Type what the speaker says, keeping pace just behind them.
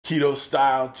keto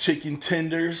style chicken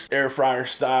tenders, air fryer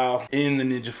style, in the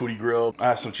Ninja Foodi Grill. I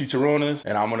have some chicharrones,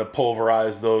 and I'm gonna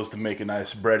pulverize those to make a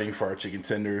nice breading for our chicken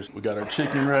tenders. We got our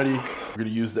chicken ready. We're gonna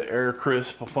use the air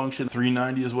crisp function.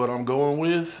 390 is what I'm going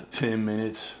with. 10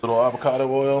 minutes. Little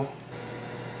avocado oil.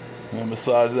 And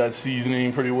massage that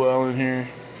seasoning pretty well in here.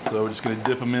 So we're just gonna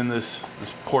dip them in this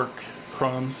pork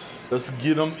crumbs. Let's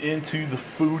get them into the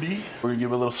foodie. We're gonna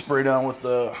give it a little spray down with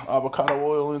the avocado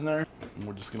oil in there. And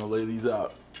we're just gonna lay these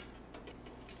out.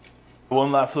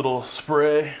 One last little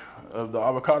spray of the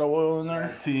avocado oil in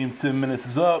there. Team, 10 minutes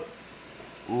is up.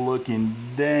 Looking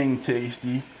dang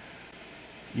tasty.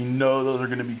 You know those are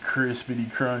gonna be crispity,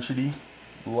 crunchity.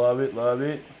 Love it, love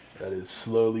it. That is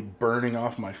slowly burning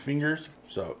off my fingers.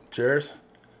 So, cheers.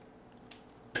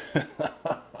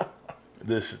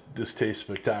 This tastes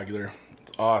spectacular.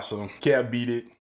 It's awesome. Can't beat it.